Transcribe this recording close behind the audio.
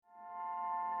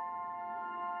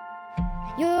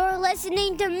You're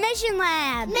listening to Mission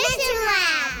Lab. Mission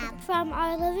Lab. From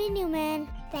Arlo Newman,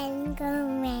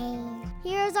 Bengal Rain.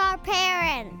 Here's our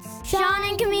parents, Sean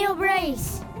and Camille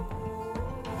Brace.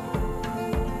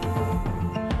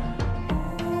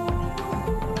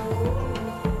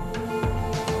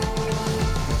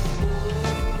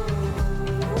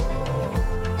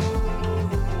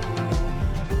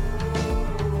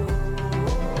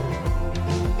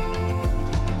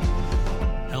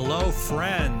 Hello,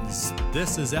 friends.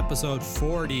 This is episode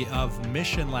 40 of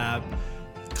Mission Lab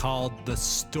called The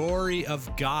Story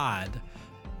of God.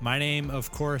 My name,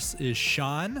 of course, is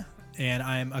Sean, and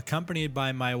I'm accompanied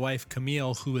by my wife,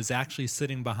 Camille, who is actually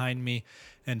sitting behind me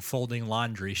and folding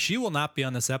laundry. She will not be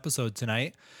on this episode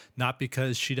tonight, not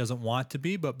because she doesn't want to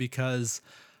be, but because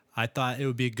I thought it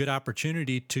would be a good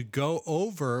opportunity to go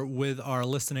over with our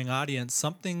listening audience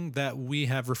something that we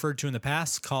have referred to in the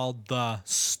past called the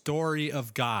story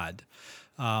of God.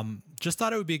 Just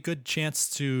thought it would be a good chance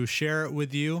to share it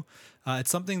with you.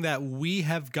 It's something that we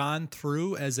have gone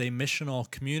through as a missional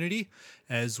community,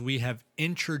 as we have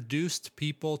introduced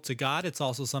people to God. It's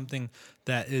also something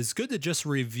that is good to just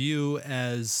review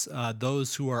as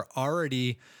those who are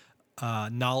already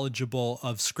knowledgeable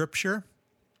of Scripture.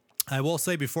 I will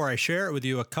say before I share it with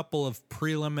you a couple of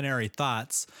preliminary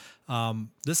thoughts.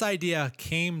 This idea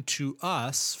came to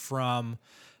us from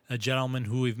a gentleman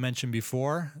who we've mentioned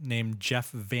before named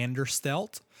Jeff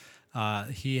Vanderstelt.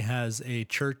 He has a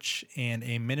church and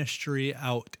a ministry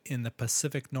out in the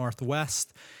Pacific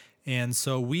Northwest. And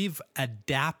so we've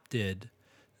adapted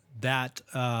that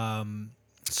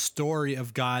story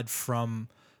of God from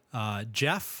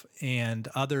Jeff and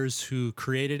others who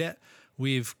created it.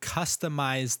 We've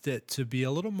customized it to be a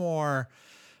little more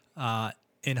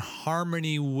in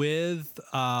harmony with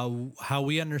how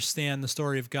we understand the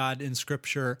story of God in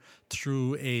Scripture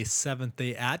through a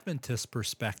Seventh-day Adventist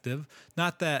perspective.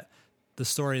 Not that the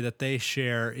story that they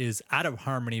share is out of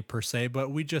harmony per se,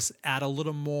 but we just add a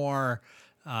little more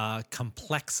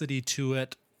complexity to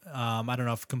it. I don't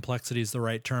know if complexity is the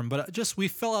right term, but just we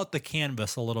fill out the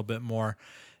canvas a little bit more.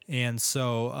 And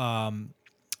so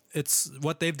it's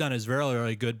what they've done is very,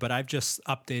 really good, but I've just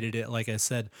updated it, like I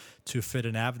said, to fit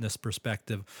an Adventist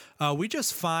perspective. We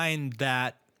just find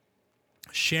that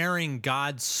sharing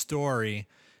God's story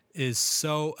is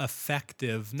so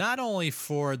effective, not only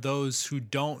for those who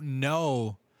don't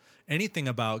know anything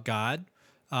about God,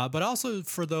 but also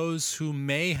for those who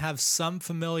may have some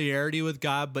familiarity with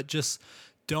God, but just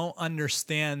don't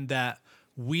understand that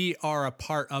we are a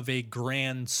part of a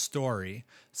grand story.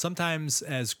 Sometimes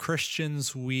as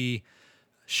Christians, we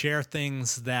share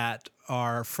things that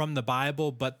are from the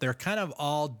Bible, but they're kind of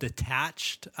all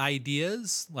detached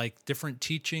ideas, like different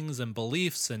teachings and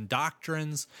beliefs and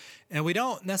doctrines. And we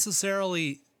don't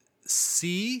necessarily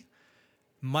see,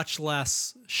 much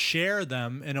less share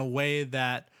them in a way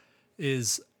that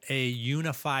is a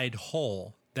unified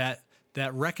whole, that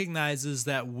recognizes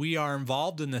that we are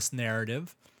involved in this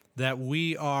narrative, that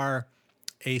we are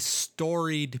a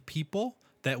storied people,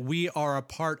 that we are a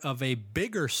part of a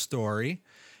bigger story,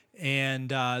 and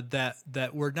that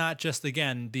we're not just,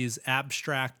 again, these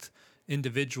abstract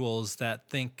individuals that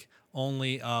think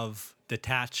only of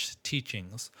detached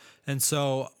teachings. And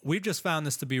so we've just found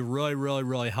this to be really, really,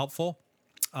 really helpful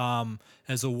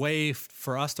as a way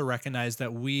for us to recognize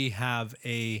that we have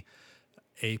a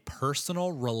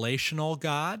personal, relational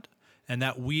God, and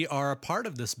that we are a part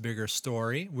of this bigger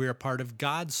story. We're a part of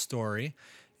God's story.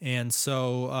 And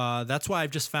so that's why I've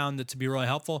just found it to be really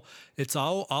helpful. It's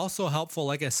also helpful,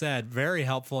 like I said, very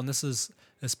helpful, and this is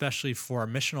especially for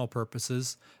missional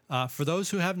purposes, for those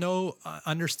who have no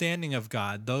understanding of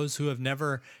God, those who have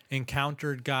never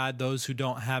encountered God, those who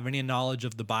don't have any knowledge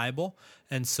of the Bible.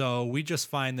 And so we just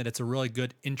find that it's a really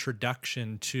good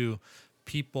introduction to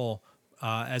people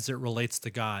as it relates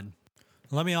to God.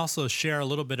 Let me also share a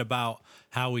little bit about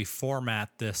how we format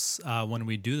this when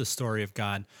we do the story of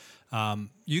God.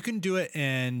 You can do it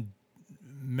in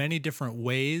many different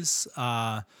ways.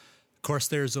 Of course,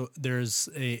 there's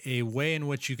a way in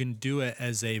which you can do it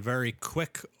as a very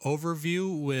quick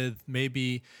overview with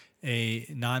maybe a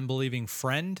non-believing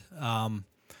friend.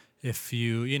 If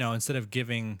you instead of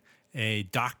giving a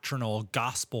doctrinal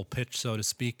gospel pitch, so to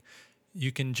speak, you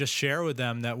can just share with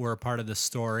them that we're a part of this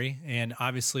story. And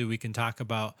obviously we can talk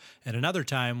about at another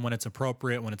time when it's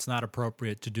appropriate, when it's not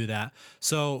appropriate to do that.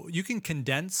 So you can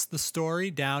condense the story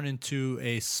down into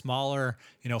a smaller,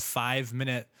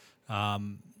 5-minute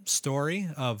story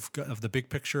of the big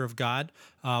picture of God.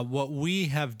 What we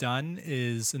have done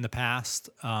is in the past,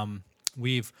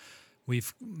 we've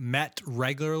met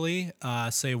regularly,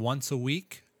 say once a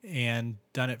week, and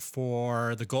done it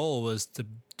for, the goal was to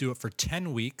do it for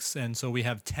 10 weeks. And so we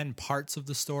have 10 parts of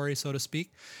the story, so to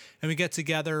speak. And we get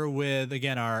together with,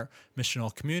 again, our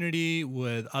missional community,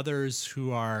 with others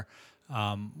who are,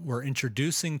 we're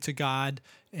introducing to God,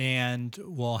 and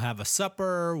we'll have a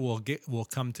supper, we'll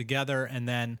come together, and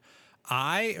then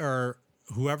I, or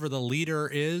whoever the leader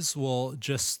is, will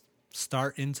just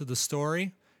start into the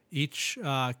story, each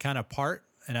kind of part.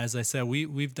 And as I said,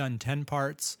 we've done 10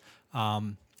 parts.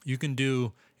 You can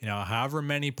do, however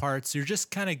many parts. You're just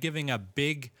kind of giving a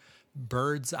big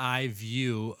bird's eye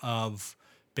view of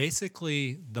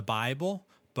basically the Bible,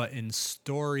 but in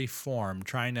story form,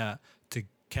 trying to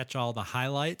catch all the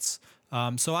highlights.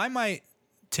 So I might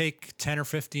take 10 or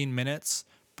 15 minutes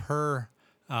per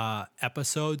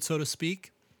episode, so to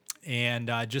speak,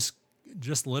 and just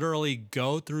literally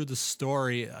go through the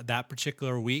story that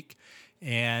particular week.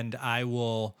 And I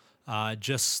will I'm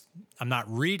not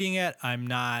reading it. I'm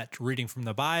not reading from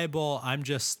the Bible. I'm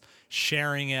just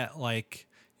sharing it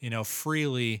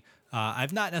freely.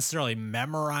 I've not necessarily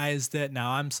memorized it.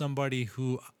 Now, I'm somebody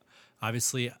who,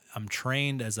 obviously, I'm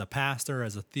trained as a pastor,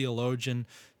 as a theologian,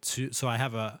 so I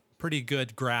have a pretty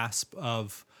good grasp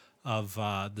of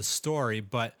the story.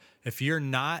 But if you're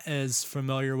not as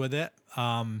familiar with it,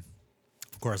 of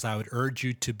course, I would urge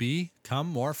you to become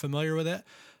more familiar with it.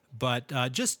 But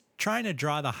just trying to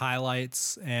draw the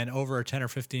highlights, and over a 10 or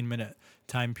 15 minute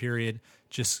time period,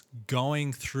 just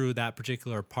going through that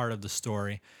particular part of the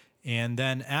story. And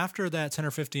then after that 10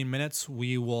 or 15 minutes,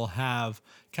 we will have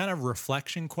kind of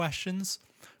reflection questions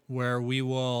where we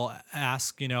will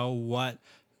ask, what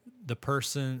the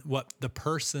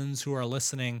persons who are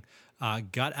listening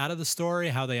got out of the story,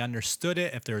 how they understood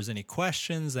it, if there was any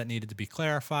questions that needed to be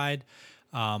clarified,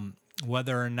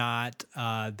 whether or not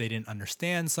they didn't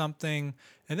understand something.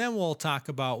 And then we'll talk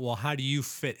about, well, how do you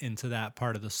fit into that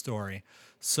part of the story?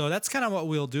 So that's kind of what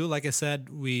we'll do. Like I said,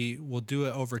 we will do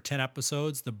it over 10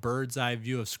 episodes, the bird's eye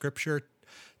view of Scripture,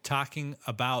 talking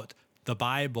about the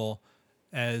Bible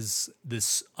as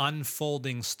this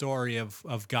unfolding story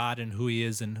of God and who he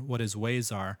is and what his ways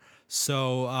are.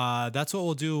 So that's what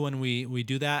we'll do when we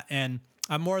do that. And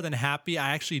I'm more than happy.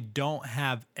 I actually don't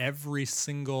have every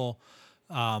single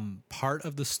part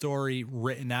of the story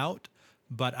written out,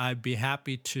 but I'd be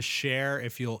happy to share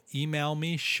if you'll email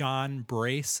me,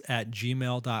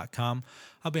 seanbrace@gmail.com.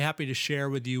 I'll be happy to share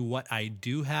with you what I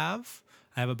do have.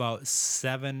 I have about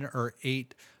 7 or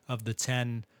 8 of the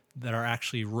 10 that are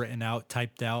actually written out,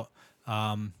 typed out.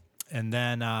 And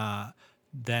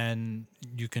then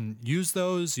you can use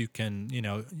those. You can,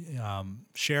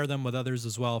 share them with others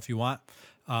as well if you want.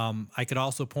 I could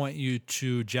also point you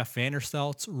to Jeff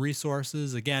Vanderstelt's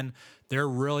resources. Again, they're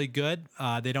really good.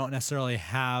 They don't necessarily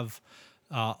have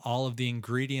all of the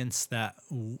ingredients that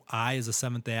I, as a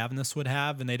Seventh-day Adventist, would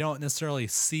have, and they don't necessarily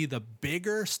see the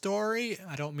bigger story.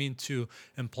 I don't mean to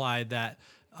imply that,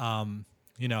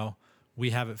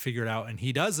 we have it figured out and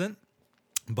he doesn't,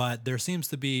 but there seems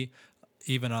to be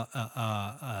even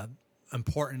a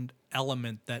important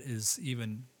element that is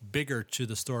even bigger to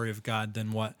the story of God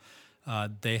than what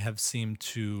they have seemed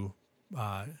to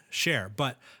share.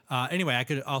 But anyway, I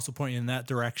could also point you in that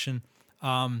direction.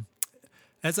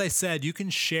 As I said, you can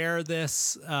share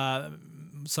this.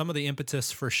 Some of the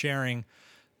impetus for sharing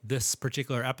this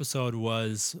particular episode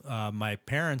was my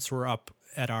parents were up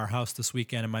at our house this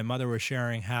weekend, and my mother was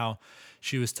sharing how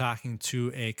she was talking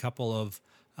to a couple of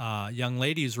young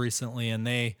ladies recently, and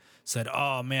they said,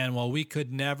 oh man, well, we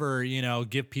could never,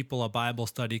 give people a Bible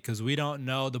study because we don't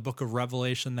know the book of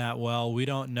Revelation that well. We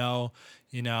don't know,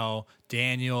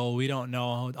 Daniel. We don't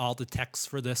know all the texts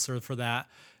for this or for that.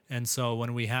 And so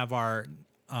when we have our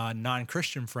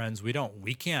non-Christian friends, we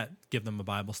can't give them a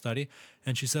Bible study.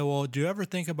 And she said, well, do you ever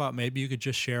think about maybe you could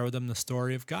just share with them the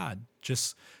story of God?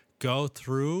 Just go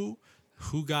through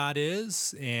who God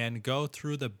is and go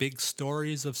through the big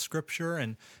stories of Scripture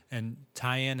and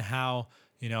tie in how,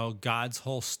 God's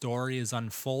whole story is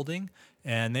unfolding.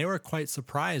 And they were quite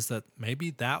surprised that maybe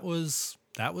that was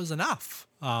enough,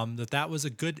 that was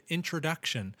a good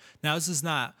introduction. Now, this is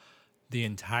not the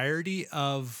entirety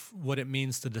of what it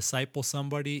means to disciple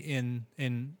somebody in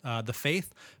the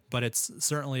faith, but it's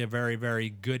certainly a very,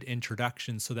 very good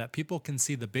introduction so that people can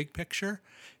see the big picture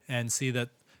and see that,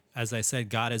 as I said,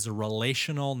 God is a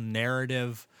relational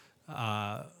narrative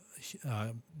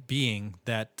being,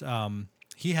 that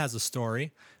he has a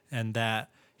story and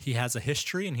that he has a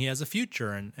history and he has a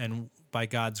future. And by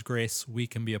God's grace, we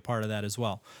can be a part of that as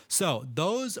well. So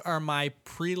those are my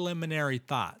preliminary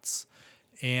thoughts.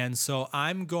 And so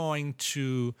I'm going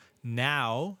to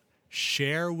now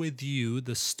share with you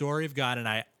the story of God. And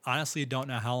I honestly don't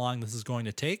know how long this is going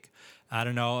to take. I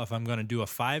don't know if I'm going to do a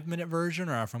 5-minute version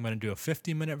or if I'm going to do a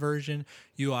 50-minute version.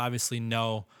 You obviously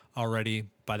know already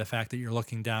by the fact that you're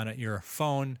looking down at your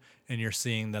phone and you're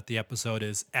seeing that the episode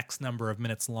is X number of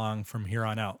minutes long from here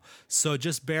on out. So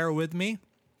just bear with me.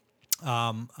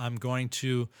 I'm going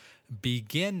to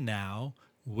begin now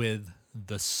with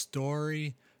the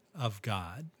story of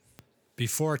God.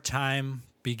 Before time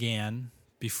began,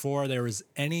 before there was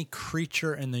any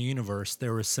creature in the universe,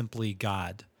 there was simply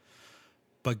God.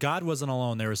 But God wasn't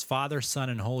alone. There was Father, Son,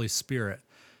 and Holy Spirit.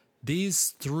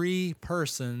 These three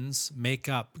persons make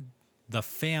up the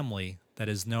family that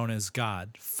is known as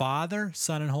God. Father,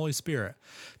 Son, and Holy Spirit.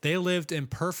 They lived in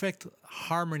perfect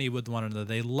harmony with one another.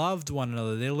 They loved one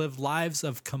another. They lived lives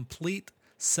of complete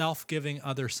self-giving,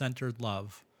 other-centered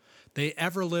love. They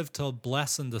ever lived to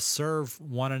bless and to serve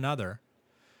one another.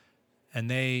 And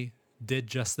they did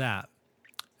just that.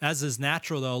 As is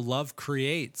natural, though, love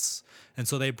creates. And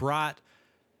so they brought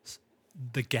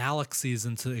the galaxies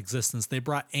into existence. They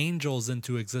brought angels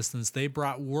into existence. They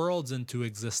brought worlds into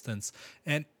existence.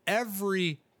 And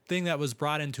everything that was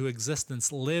brought into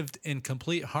existence lived in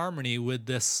complete harmony with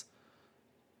this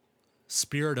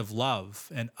spirit of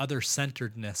love and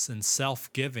other-centeredness and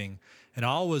self-giving. And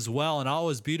all was well and all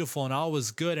was beautiful and all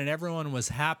was good and everyone was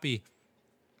happy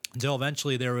until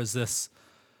eventually there was this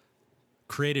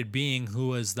created being who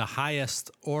was the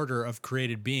highest order of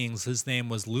created beings. His name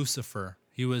was Lucifer.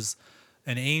 He was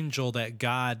an angel that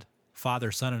God,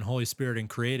 Father, Son, and Holy Spirit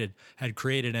had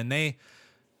created, and they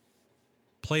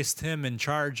placed him in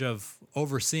charge of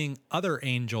overseeing other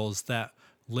angels that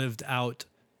lived out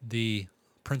the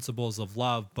principles of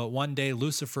love. But one day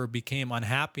Lucifer became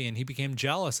unhappy and he became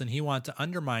jealous and he wanted to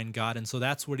undermine God, and so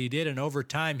that's what he did. And over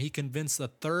time, he convinced a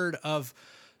third of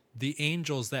the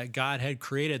angels that God had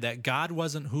created that God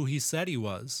wasn't who he said he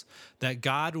was, that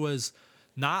God was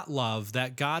not love,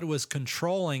 that God was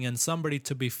controlling and somebody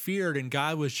to be feared, and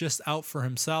God was just out for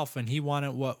himself and he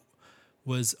wanted what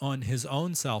was on his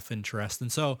own self-interest. And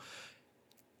so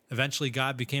eventually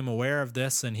God became aware of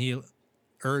this and he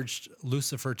urged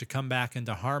Lucifer to come back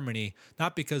into harmony,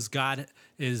 not because God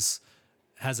has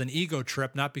an ego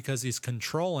trip, not because he's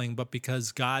controlling, but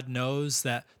because God knows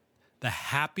that the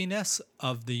happiness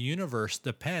of the universe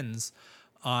depends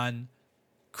on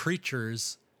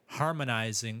creatures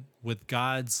harmonizing with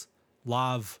God's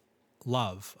love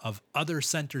of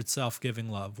other-centered, self-giving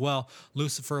love. Well,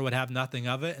 Lucifer would have nothing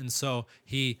of it, and so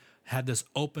he had this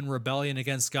open rebellion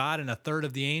against God, and a third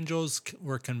of the angels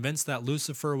were convinced that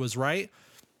Lucifer was right,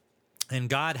 and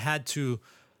God had to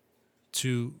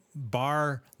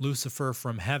bar Lucifer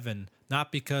from heaven,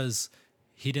 not because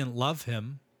he didn't love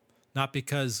him, not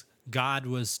because God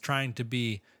was trying to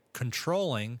be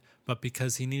controlling, but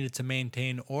because he needed to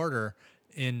maintain order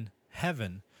in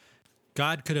heaven.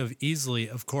 God could have easily,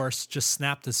 of course, just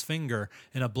snapped his finger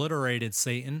and obliterated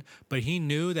Satan, but he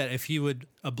knew that if he would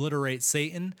obliterate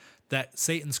Satan, that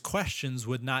Satan's questions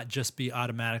would not just be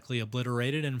automatically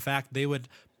obliterated. In fact, they would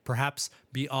perhaps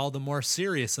be all the more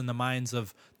serious in the minds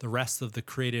of the rest of the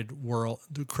created world,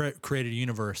 the created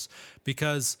universe.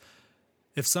 Because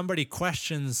if somebody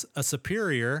questions a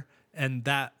superior and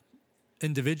that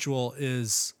individual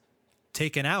is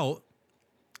taken out,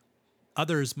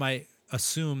 others might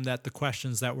assume that the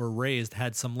questions that were raised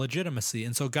had some legitimacy.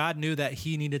 And so God knew that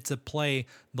he needed to play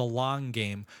the long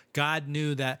game. God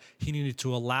knew that he needed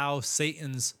to allow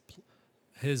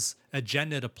his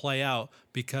agenda to play out,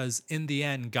 because in the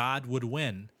end, God would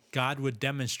win. God would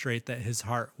demonstrate that his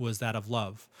heart was that of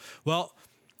love. Well,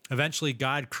 eventually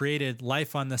God created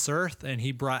life on this earth, and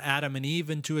he brought Adam and Eve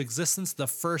into existence, the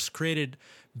first created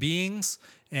beings,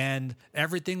 and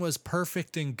everything was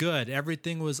perfect and good.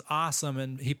 Everything was awesome,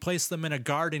 and he placed them in a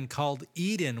garden called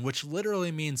Eden, which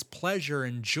literally means pleasure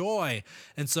and joy.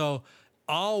 And so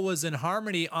all was in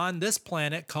harmony on this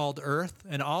planet called Earth,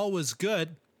 and all was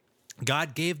good.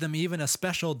 God gave them even a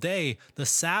special day, the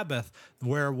Sabbath,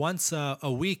 where once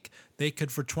a week they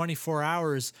could, for 24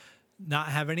 hours, not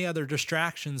have any other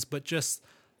distractions, but just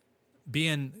be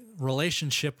in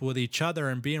relationship with each other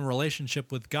and be in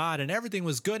relationship with God. And everything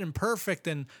was good and perfect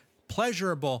and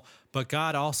pleasurable. But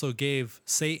God also gave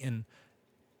Satan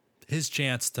his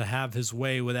chance to have his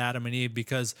way with Adam and Eve,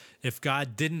 because if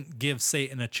God didn't give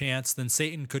Satan a chance, then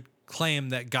Satan could claim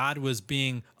that God was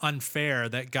being unfair,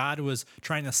 that God was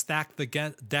trying to stack the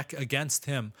deck against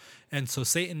him. And so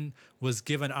Satan was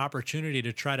given opportunity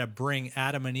to try to bring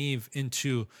Adam and Eve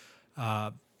into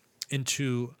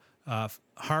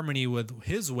harmony with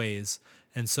his ways.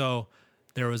 And so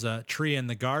there was a tree in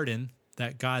the garden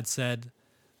that God said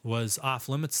was off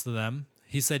limits to them.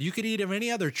 He said, you could eat of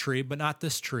any other tree, but not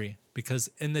this tree, because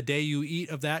in the day you eat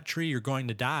of that tree, you're going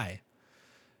to die.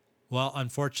 Well,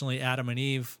 unfortunately, Adam and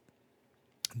Eve,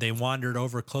 they wandered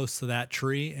over close to that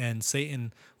tree, and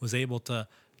Satan was able to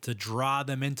draw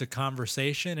them into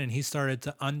conversation, and he started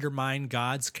to undermine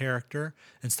God's character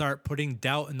and start putting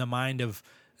doubt in the mind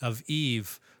of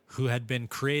Eve, who had been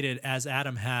created as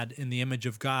Adam had in the image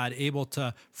of God, able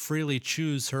to freely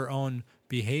choose her own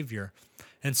behavior.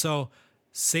 And so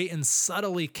Satan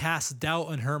subtly cast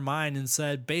doubt in her mind and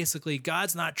said, basically,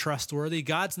 God's not trustworthy.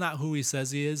 God's not who he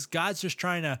says he is. God's just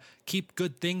trying to keep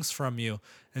good things from you.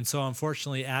 And so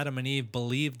unfortunately, Adam and Eve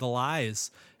believed the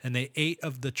lies, and they ate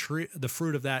of the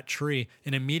fruit of that tree.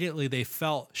 And immediately they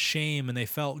felt shame, and they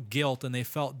felt guilt, and they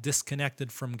felt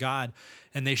disconnected from God.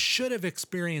 And they should have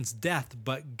experienced death,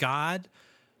 but God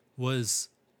was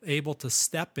able to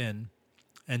step in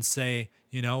and say,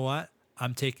 you know what?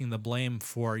 I'm taking the blame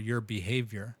for your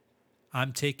behavior.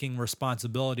 I'm taking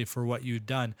responsibility for what you've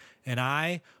done, and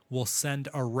I will send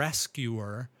a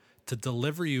rescuer to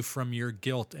deliver you from your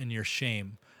guilt and your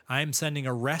shame. I'm sending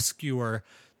a rescuer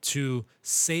to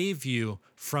save you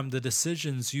from the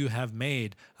decisions you have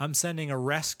made. I'm sending a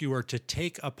rescuer to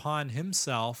take upon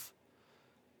himself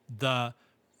the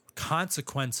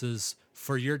consequences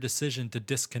for your decision to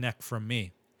disconnect from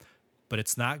me. But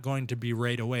it's not going to be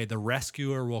right away. The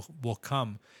rescuer will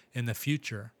come in the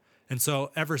future. And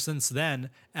so ever since then,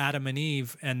 Adam and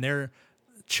Eve and their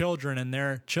children and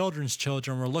their children's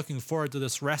children were looking forward to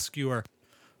this rescuer.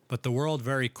 But the world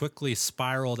very quickly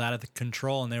spiraled out of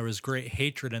control, and there was great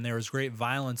hatred, and there was great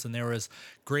violence, and there was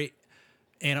great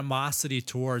animosity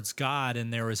towards God,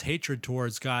 and there was hatred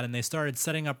towards God. And they started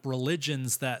setting up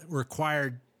religions that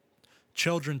required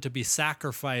children to be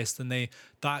sacrificed, and they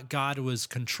thought God was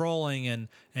controlling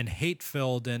and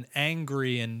hate-filled and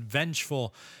angry and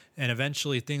vengeful. And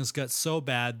eventually things got so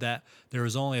bad that there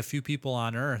was only a few people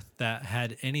on earth that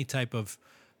had any type of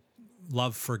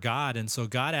love for God. And so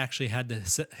God actually had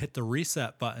to hit the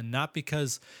reset button, not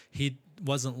because he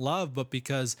wasn't loved, but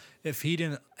because if he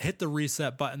didn't hit the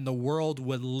reset button, the world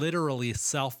would literally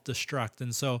self-destruct.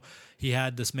 And so he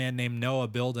had this man named Noah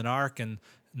build an ark, and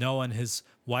Noah and his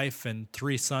wife and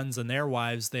 3 sons and their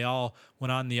wives, they all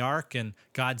went on the ark, and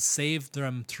God saved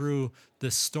them through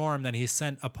this storm that he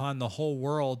sent upon the whole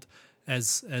world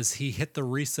as he hit the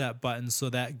reset button, so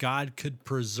that God could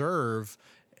preserve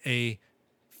a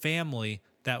family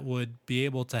that would be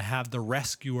able to have the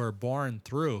rescuer born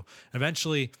through.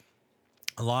 Eventually,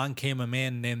 along came a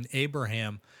man named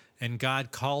Abraham, and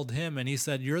God called him, and he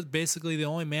said, you're basically the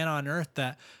only man on earth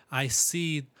that I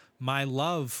see my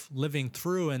love living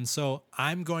through. And so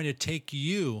I'm going to take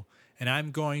you, and I'm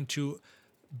going to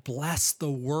bless the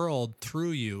world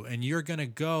through you. And you're going to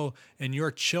go, and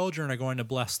your children are going to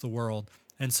bless the world.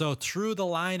 And so through the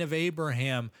line of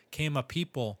Abraham came a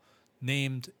people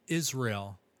named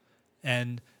Israel.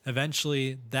 And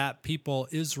eventually that people,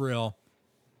 Israel,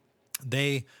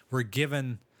 they were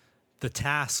given the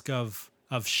task of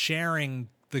sharing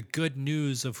the good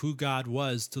news of who God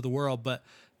was to the world, but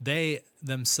they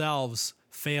themselves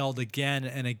failed again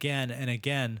and again and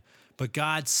again. But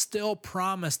God still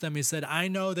promised them. He said, I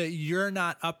know that you're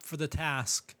not up for the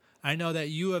task. I know that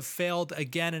you have failed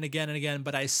again and again and again,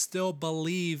 but I still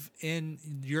believe in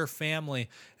your family,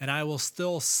 and I will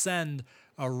still send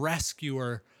a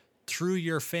rescuer through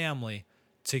your family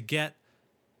to get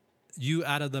you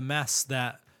out of the mess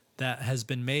that has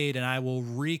been made, and I will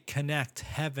reconnect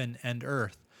heaven and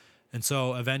earth. And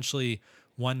so eventually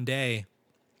one day,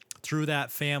 through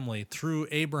that family, through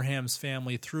Abraham's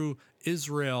family, through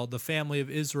Israel, the family of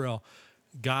Israel,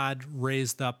 God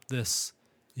raised up this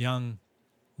young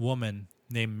woman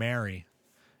named Mary,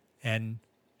 and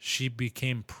she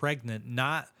became pregnant,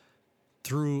 not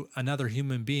through another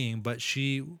human being, but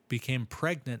she became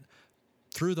pregnant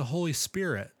through the Holy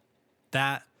Spirit,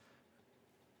 that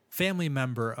family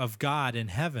member of God in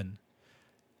heaven.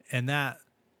 And that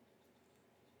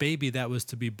baby that was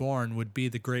to be born would be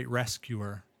the great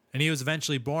rescuer. And he was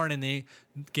eventually born, and they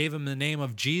gave him the name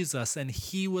of Jesus, and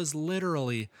he was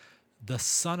literally the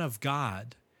Son of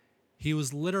God. He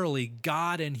was literally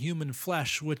God in human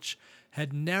flesh, which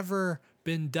had never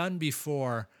been done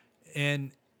before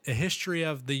in a history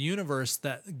of the universe,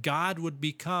 that God would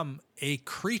become a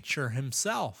creature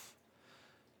himself.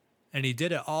 And he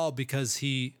did it all because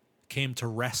he came to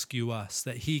rescue us,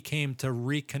 that he came to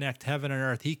reconnect heaven and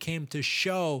earth. He came to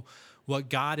show what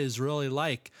God is really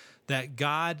like, that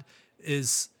God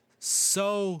is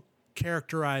so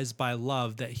characterized by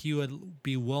love that he would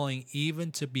be willing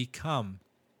even to become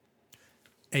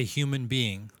a human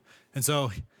being. And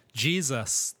so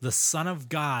Jesus, the Son of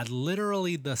God,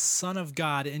 literally the Son of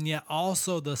God, and yet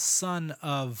also the Son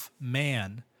of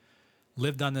Man,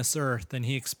 lived on this earth, and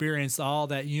he experienced all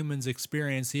that humans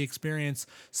experience. He experienced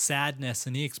sadness,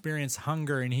 and he experienced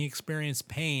hunger, and he experienced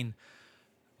pain,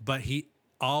 but he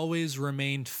always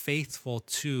remained faithful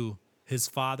to his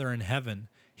Father in heaven.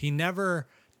 He never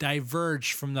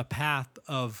diverged from the path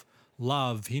of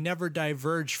love. He never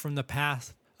diverged from the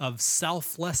path of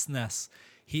selflessness.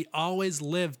 He always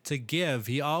lived to give.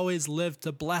 He always lived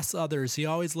to bless others. He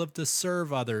always lived to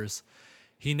serve others.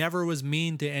 He never was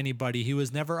mean to anybody. He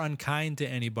was never unkind to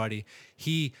anybody.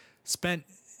 He spent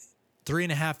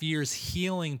 3.5 years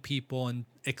healing people and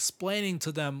explaining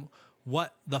to them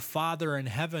what the Father in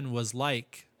heaven was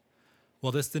like.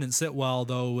 Well, this didn't sit well,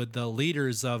 though, with the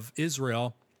leaders of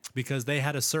Israel, because they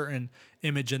had a certain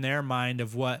image in their mind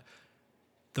of what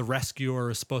the rescuer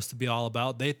was supposed to be all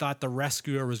about. They thought the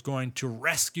rescuer was going to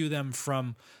rescue them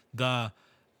from the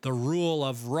rule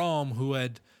of Rome who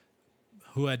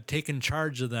had taken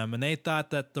charge of them. And they thought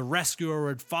that the rescuer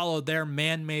would follow their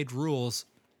man-made rules.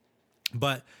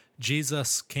 But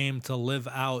Jesus came to live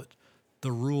out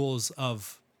the rules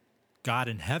of God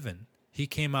in heaven. He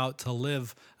came out to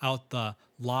live out the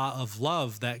law of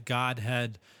love that God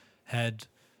had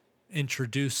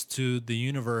introduced to the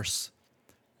universe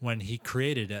when he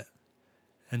created it.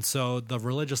 And so the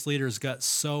religious leaders got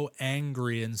so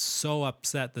angry and so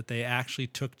upset that they actually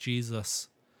took Jesus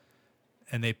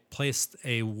and they placed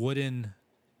a wooden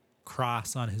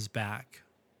cross on his back.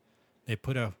 They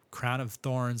put a crown of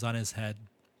thorns on his head,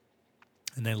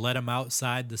 and they led him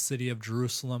outside the city of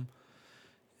Jerusalem,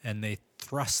 and they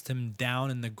thrust him down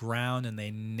in the ground, and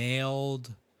they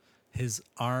nailed his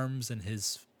arms and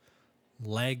his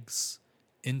legs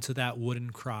into that wooden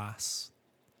cross.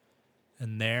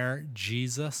 And there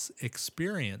Jesus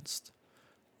experienced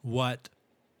what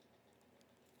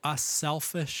us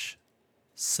selfish,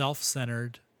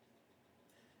 self-centered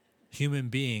human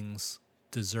beings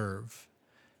deserve,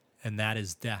 and that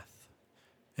is death.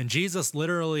 And Jesus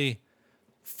literally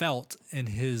felt in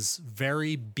his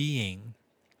very being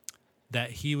that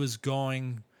he was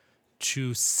going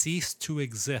to cease to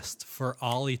exist for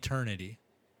all eternity,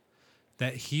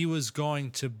 that he was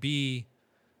going to be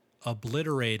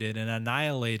obliterated and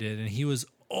annihilated, and he was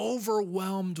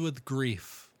overwhelmed with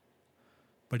grief.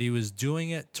 But he was doing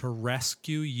it to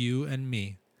rescue you and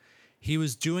me. He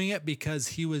was doing it because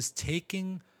he was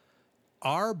taking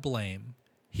our blame.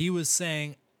 He was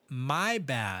saying, my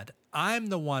bad. I'm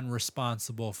the one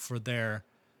responsible for their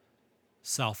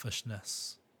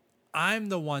selfishness. I'm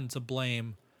the one to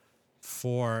blame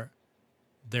for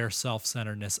their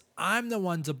self-centeredness. I'm the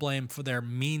one to blame for their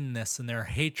meanness and their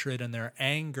hatred and their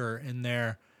anger and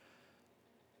their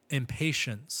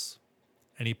impatience.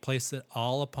 And he placed it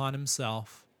all upon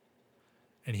himself.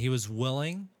 And he was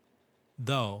willing,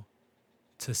 though,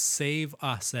 to save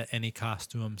us at any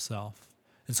cost to himself.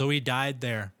 And so he died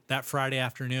there that Friday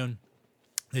afternoon.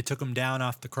 They took him down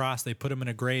off the cross. They put him in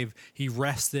a grave. He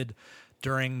rested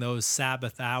during those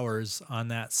Sabbath hours on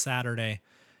that Saturday.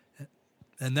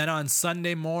 And then on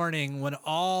Sunday morning, when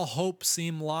all hope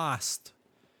seemed lost,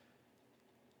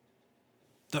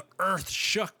 the earth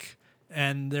shook,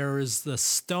 and there was the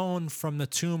stone from the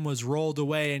tomb was rolled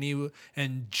away,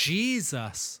 and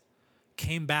Jesus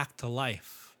came back to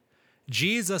life.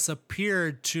 Jesus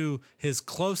appeared to his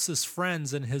closest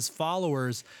friends and his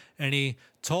followers, and he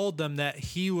told them that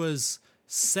he was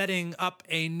setting up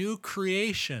a new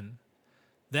creation,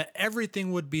 that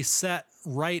everything would be set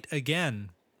right again,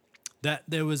 that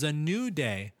there was a new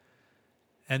day,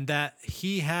 and that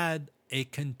he had a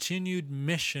continued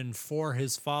mission for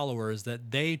his followers,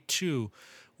 that they too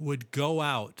would go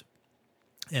out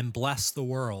and bless the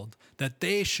world, that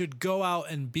they should go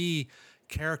out and be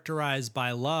characterized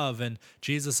by love. And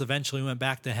Jesus eventually went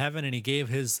back to heaven, and he gave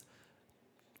his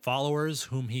followers,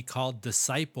 whom he called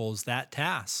disciples, that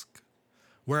task.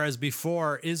 Whereas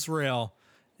before, Israel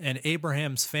and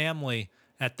Abraham's family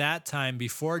at that time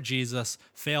before Jesus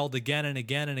failed again and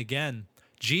again and again,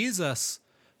 Jesus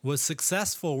was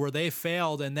successful where they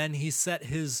failed, and then he set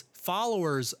his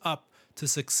followers up to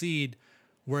succeed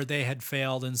where they had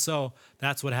failed. And so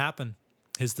that's what happened.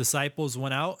 His disciples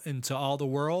went out into all the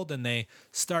world, and they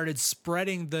started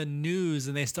spreading the news,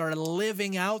 and they started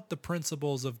living out the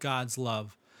principles of God's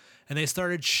love. And they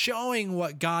started showing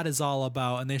what God is all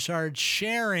about, and they started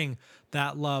sharing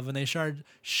that love, and they started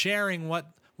sharing what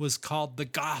was called the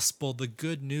gospel, the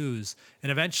good news.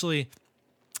 And eventually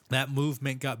that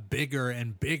movement got bigger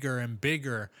and bigger and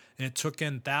bigger, and it took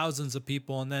in thousands of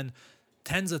people, and then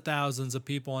tens of thousands of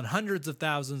people, and hundreds of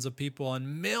thousands of people,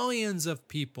 and millions of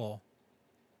people.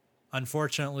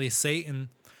 Unfortunately, Satan,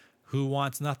 who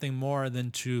wants nothing more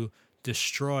than to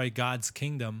destroy God's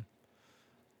kingdom,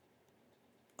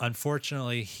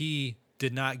 unfortunately, he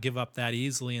did not give up that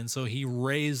easily. And so he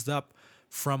raised up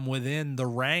from within the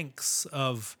ranks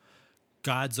of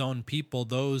God's own people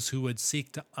those who would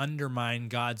seek to undermine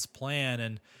God's plan.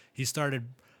 And he started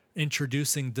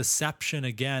introducing deception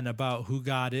again about who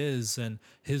God is and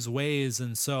his ways.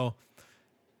 And so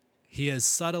he has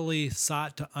subtly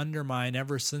sought to undermine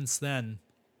ever since then,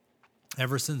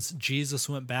 ever since Jesus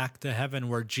went back to heaven,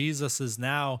 where Jesus is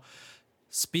now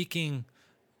speaking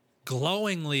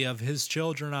glowingly of his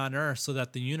children on earth so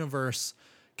that the universe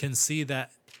can see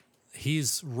that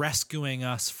he's rescuing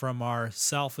us from our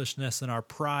selfishness and our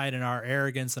pride and our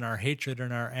arrogance and our hatred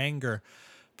and our anger.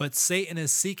 But Satan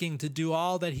is seeking to do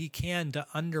all that he can to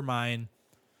undermine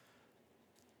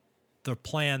the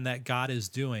plan that God is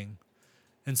doing.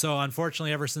 And so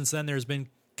unfortunately, ever since then, there's been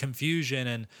confusion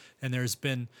and there's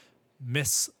been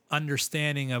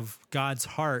misunderstanding of God's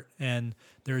heart, and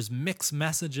there's mixed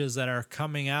messages that are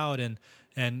coming out,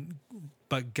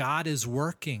 but God is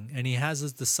working, and he has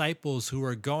his disciples who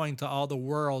are going to all the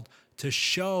world to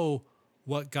show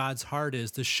what God's heart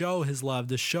is, to show his love,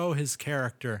 to show his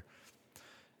character,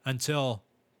 until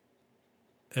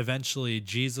eventually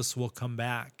Jesus will come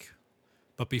back.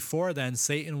 But before then,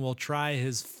 Satan will try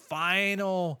his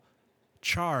final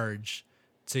charge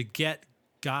to get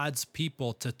God's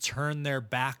people to turn their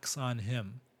backs on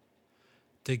him,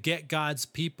 to get God's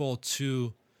people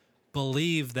to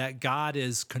believe that God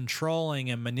is controlling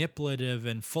and manipulative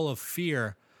and full of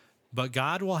fear. But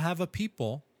God will have a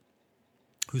people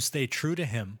who stay true to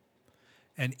him.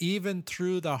 And even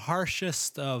through the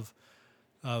harshest of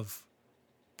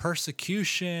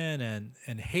persecution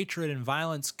and hatred and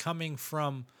violence coming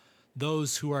from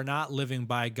those who are not living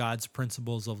by God's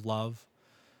principles of love,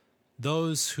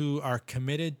 those who are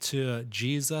committed to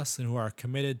Jesus and who are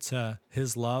committed to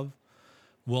his love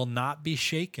will not be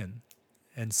shaken.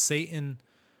 And Satan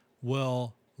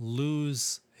will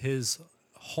lose his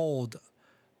hold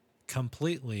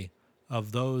completely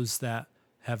of those that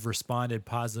have responded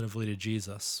positively to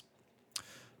Jesus.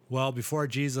 Well, before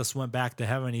Jesus went back to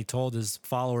heaven, he told his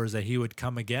followers that he would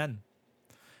come again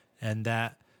and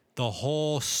that the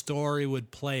whole story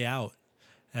would play out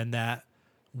and that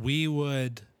we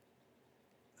would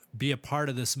be a part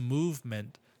of this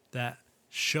movement that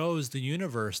shows the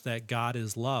universe that God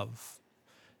is love.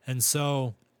 And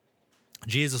so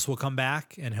Jesus will come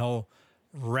back and he'll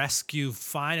rescue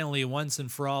finally once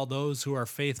and for all those who are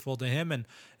faithful to him,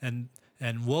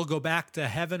 and we'll go back to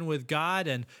heaven with God,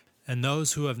 and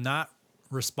those who have not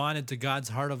responded to God's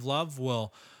heart of love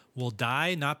will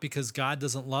die, not because God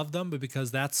doesn't love them, but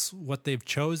because that's what they've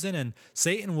chosen. And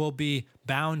Satan will be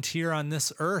bound here on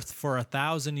this earth for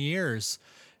 1,000 years,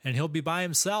 and he'll be by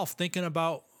himself thinking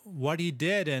about what he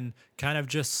did and kind of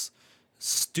just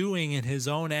stewing in his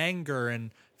own anger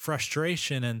and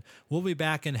frustration. And we'll be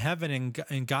back in heaven,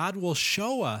 and God will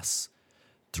show us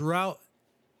throughout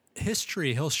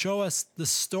history. He'll show us the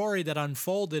story that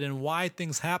unfolded and why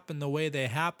things happened the way they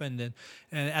happened. And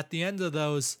at the end of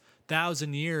those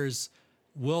 1,000 years,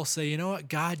 we'll say, you know what,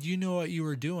 God, you know what you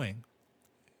were doing.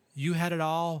 You had it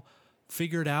all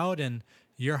figured out, and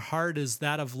your heart is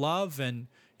that of love, and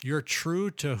you're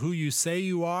true to who you say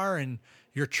you are, and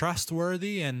you're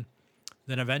trustworthy. And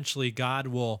then eventually God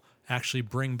will actually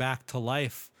bring back to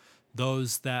life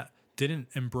those that didn't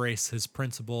embrace his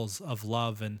principles of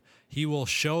love, and he will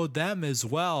show them as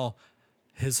well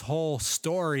his whole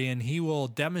story, and he will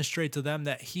demonstrate to them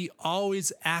that he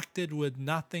always acted with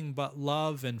nothing but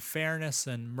love and fairness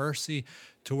and mercy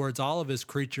towards all of his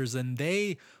creatures. And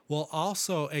they will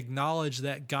also acknowledge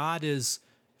that God is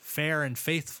fair and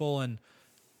faithful and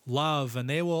love, and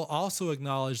they will also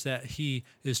acknowledge that he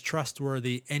is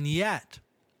trustworthy. And yet,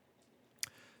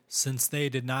 since they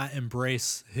did not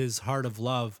embrace his heart of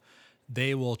love,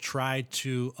 they will try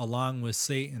to, along with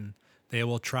Satan, they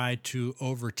will try to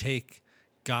overtake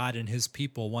God and his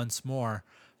people once more.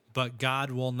 But God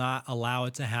will not allow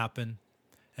it to happen.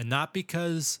 And not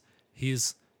because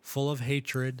he's full of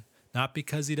hatred, not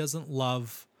because he doesn't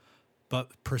love, but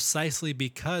precisely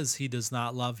because he does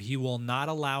not love, he will not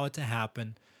allow it to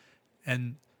happen.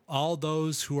 And all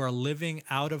those who are living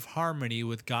out of harmony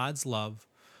with God's love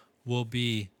will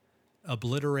be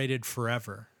obliterated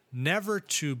forever, never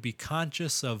to be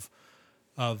conscious of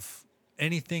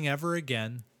anything ever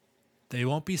again. They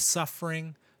won't be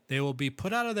suffering. They will be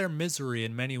put out of their misery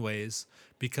in many ways,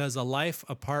 because a life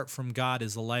apart from God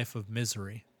is a life of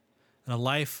misery, and a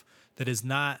life that is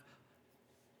not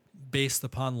based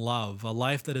upon love, a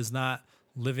life that is not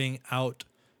living out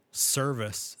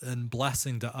service and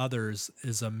blessing to others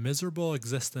is a miserable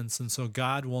existence. And so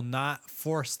God will not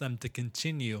force them to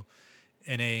continue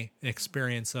in an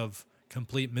experience of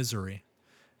complete misery.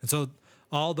 And so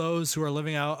all those who are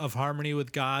living out of harmony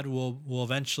with God will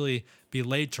eventually be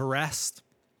laid to rest.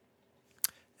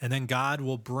 And then God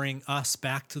will bring us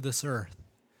back to this earth,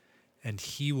 and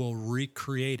he will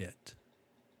recreate it.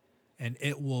 And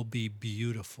it will be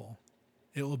beautiful.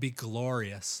 It will be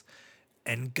glorious.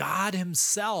 And God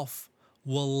himself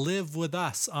will live with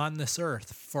us on this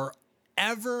earth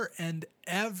forever and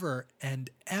ever and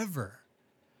ever.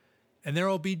 And there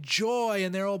will be joy,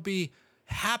 and there will be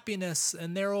happiness,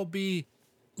 and there will be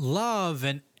love,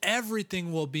 and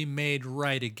everything will be made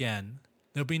right again.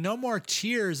 There'll be no more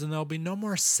tears, and there'll be no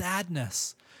more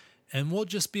sadness. And we'll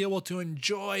just be able to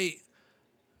enjoy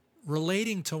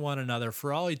relating to one another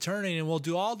for all eternity. And we'll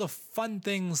do all the fun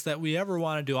things that we ever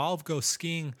want to do. I'll go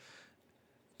skiing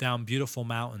down beautiful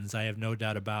mountains. I have no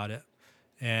doubt about it.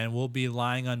 And we'll be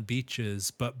lying on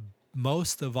beaches. But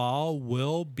most of all,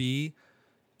 we'll be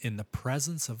in the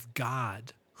presence of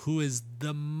God, who is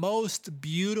the most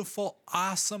beautiful,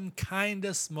 awesome,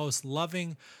 kindest, most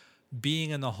loving being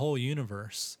in the whole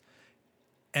universe.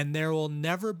 And there will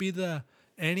never be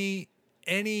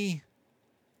any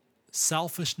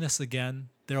selfishness again.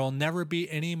 There will never be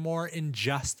any more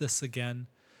injustice again.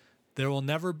 There will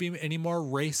never be any more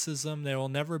racism. There will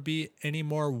never be any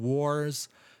more wars.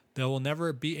 There will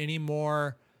never be any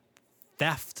more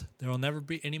theft. There will never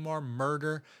be any more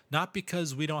murder. Not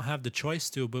because we don't have the choice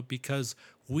to, but because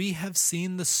we have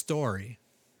seen the story.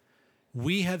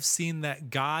 We have seen that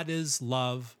God is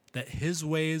love, that his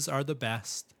ways are the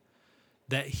best,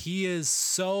 that he is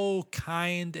so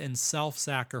kind and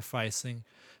self-sacrificing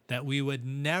that we would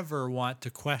never want to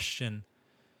question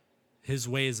his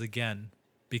ways again,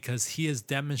 because he has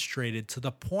demonstrated to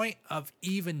the point of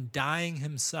even dying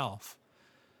himself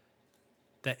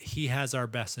that he has our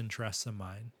best interests in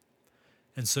mind.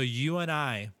 And so you and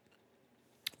I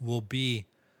will be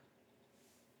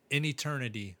in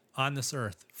eternity on this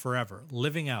earth forever,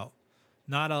 living out,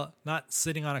 not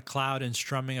sitting on a cloud and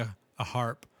strumming a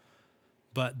harp,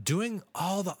 but doing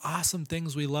all the awesome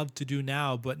things we love to do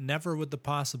now, but never with the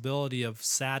possibility of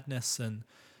sadness and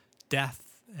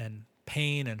death and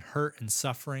pain and hurt and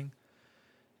suffering.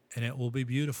 And it will be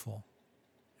beautiful.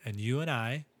 And you and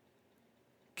I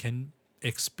can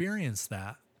experience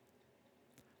that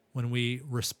when we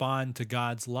respond to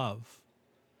God's love.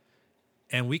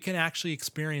 And we can actually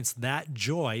experience that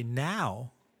joy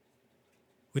now.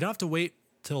 We don't have to wait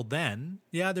till then.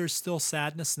 Yeah, there's still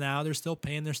sadness now. There's still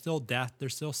pain. There's still death.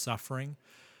 There's still suffering.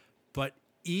 But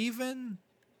even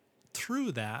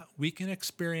through that, we can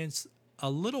experience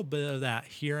a little bit of that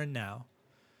here and now.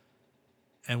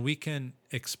 And we can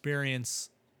experience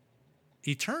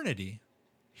eternity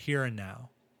here and now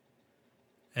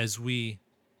as we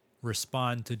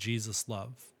respond to Jesus'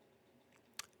 love.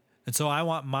 And so I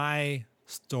want my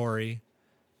story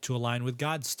to align with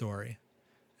God's story.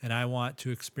 And I want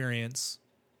to experience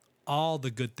all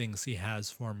the good things he has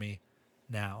for me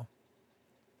now.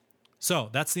 So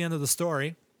that's the end of the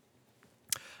story.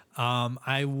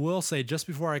 I will say just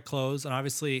before I close, and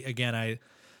obviously, again,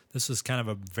 this was kind of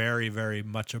a very, very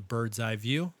much a bird's eye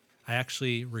view. I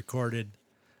actually recorded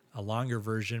a longer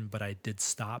version, but I did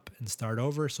stop and start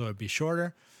over, so it'd be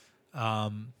shorter.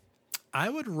 I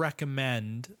would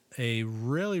recommend a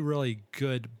really, really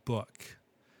good book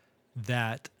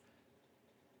that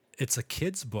it's a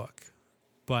kid's book,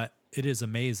 but it is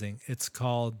amazing. It's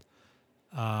called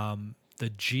The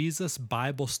Jesus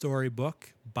Bible Story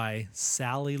Book by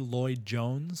Sally Lloyd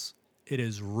Jones. It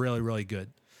is really, really good.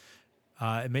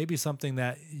 It may be something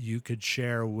that you could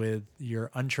share with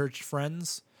your unchurched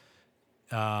friends.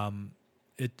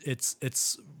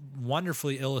 It's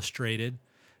wonderfully illustrated,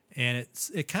 and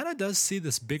it kind of does see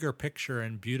this bigger picture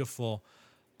in beautiful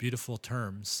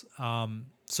terms.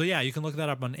 So yeah, you can look that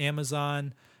up on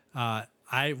Amazon.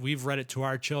 We've read it to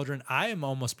our children. I am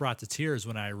almost brought to tears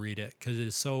when I read it because it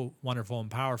is so wonderful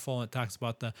and powerful. And it talks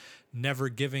about the never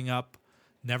giving up,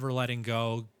 never letting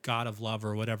go, God of love,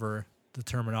 or whatever the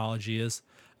terminology is.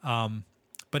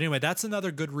 But anyway, that's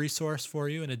another good resource for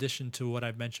you in addition to what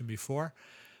I've mentioned before.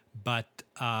 But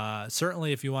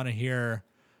certainly if you want to hear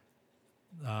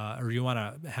or you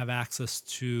want to have access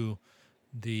to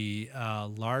the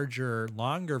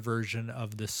longer version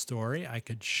of this story, I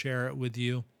could share it with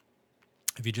you.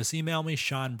 If you just email me,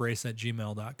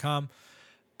 seanbrace@gmail.com.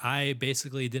 I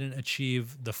basically didn't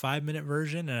achieve the 5-minute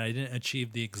version, and I didn't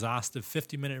achieve the exhaustive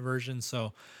 50-minute version.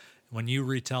 So when you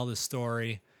retell this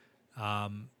story,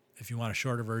 if you want a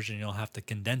shorter version, you'll have to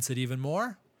condense it even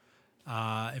more.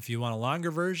 If you want a longer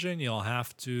version, you'll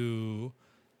have to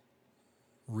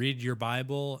read your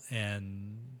Bible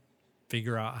and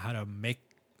figure out how to make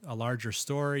a larger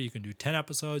story. You can do 10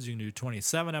 episodes. You can do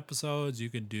 27 episodes. You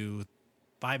can do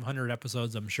 500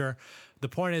 episodes, I'm sure. The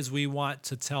point is we want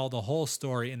to tell the whole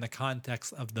story in the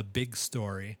context of the big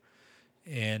story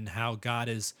and how God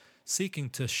is seeking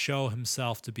to show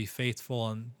himself to be faithful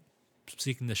and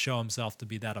seeking to show himself to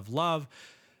be that of love,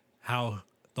 how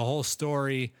the whole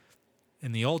story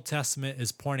in the Old Testament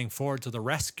is pointing forward to the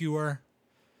rescuer.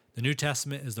 The New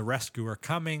Testament is the rescuer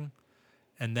coming,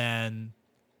 and then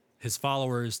his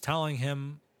followers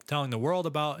telling the world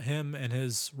about him and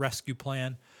his rescue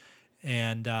plan.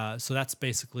 And so that's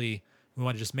basically, we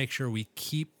want to just make sure we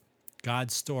keep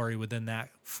God's story within that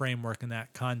framework and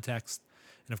that context.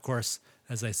 And of course,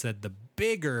 as I said, the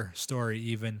bigger story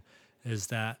even is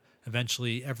that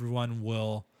eventually everyone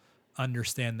will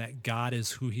understand that God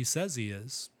is who he says he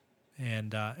is.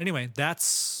 And anyway,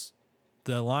 that's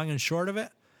the long and short of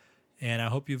it. And I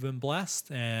hope you've been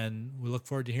blessed, and we look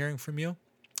forward to hearing from you.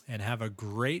 And have a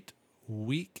great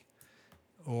week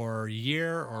or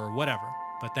year or whatever.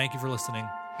 But thank you for listening.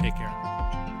 Take care.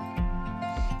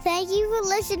 Thank you for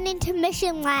listening to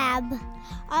Mission Lab.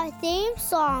 Our theme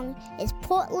song is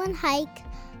Portland Hike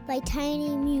by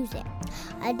Tiny Music.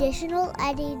 Additional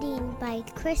editing by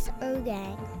Chris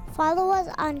Ergang. Follow us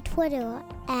on Twitter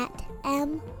at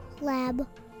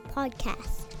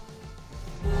MLabPodcast.